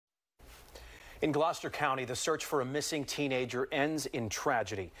In Gloucester County, the search for a missing teenager ends in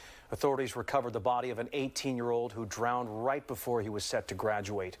tragedy. Authorities recovered the body of an 18-year-old who drowned right before he was set to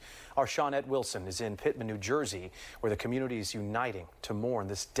graduate. Our Shawnette Wilson is in Pitman, New Jersey, where the community is uniting to mourn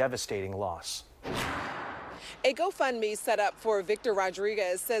this devastating loss. A GoFundMe set up for Victor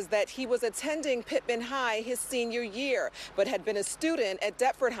Rodriguez says that he was attending Pitman High his senior year, but had been a student at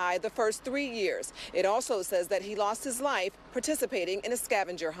Deptford High the first 3 years. It also says that he lost his life participating in a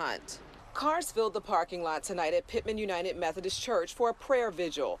scavenger hunt. Cars filled the parking lot tonight at Pitman United Methodist Church for a prayer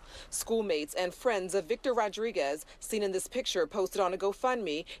vigil. Schoolmates and friends of Victor Rodriguez, seen in this picture posted on a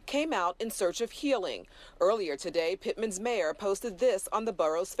GoFundMe, came out in search of healing. Earlier today, Pitman's mayor posted this on the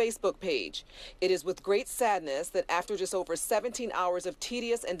borough's Facebook page. It is with great sadness that after just over 17 hours of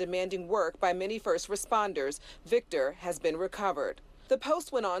tedious and demanding work by many first responders, Victor has been recovered. The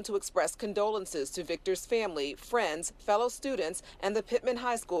post went on to express condolences to Victor's family, friends, fellow students, and the Pitman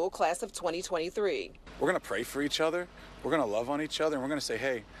High School class of 2023. We're going to pray for each other, we're going to love on each other, and we're going to say,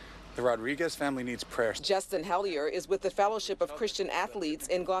 hey, the Rodriguez family needs prayer. Justin Hellier is with the Fellowship of Christian Athletes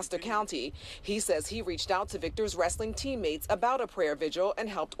in Gloucester County. He says he reached out to Victor's wrestling teammates about a prayer vigil and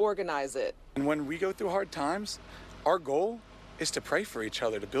helped organize it. And when we go through hard times, our goal is to pray for each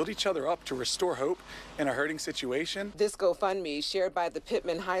other, to build each other up, to restore hope in a hurting situation. This GoFundMe, shared by the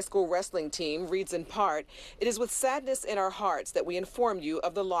Pitman High School wrestling team, reads in part, "It is with sadness in our hearts that we inform you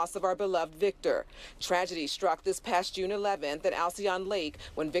of the loss of our beloved Victor. Tragedy struck this past June 11th at Alcyon Lake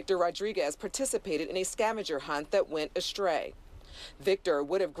when Victor Rodriguez participated in a scavenger hunt that went astray." Victor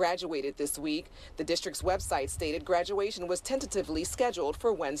would have graduated this week. The district's website stated graduation was tentatively scheduled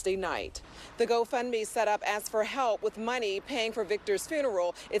for Wednesday night. The GoFundMe setup asks for help with money paying for Victor's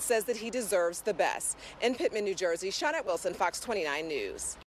funeral. It says that he deserves the best. In Pitman, New Jersey, Shawnette Wilson, Fox 29 News.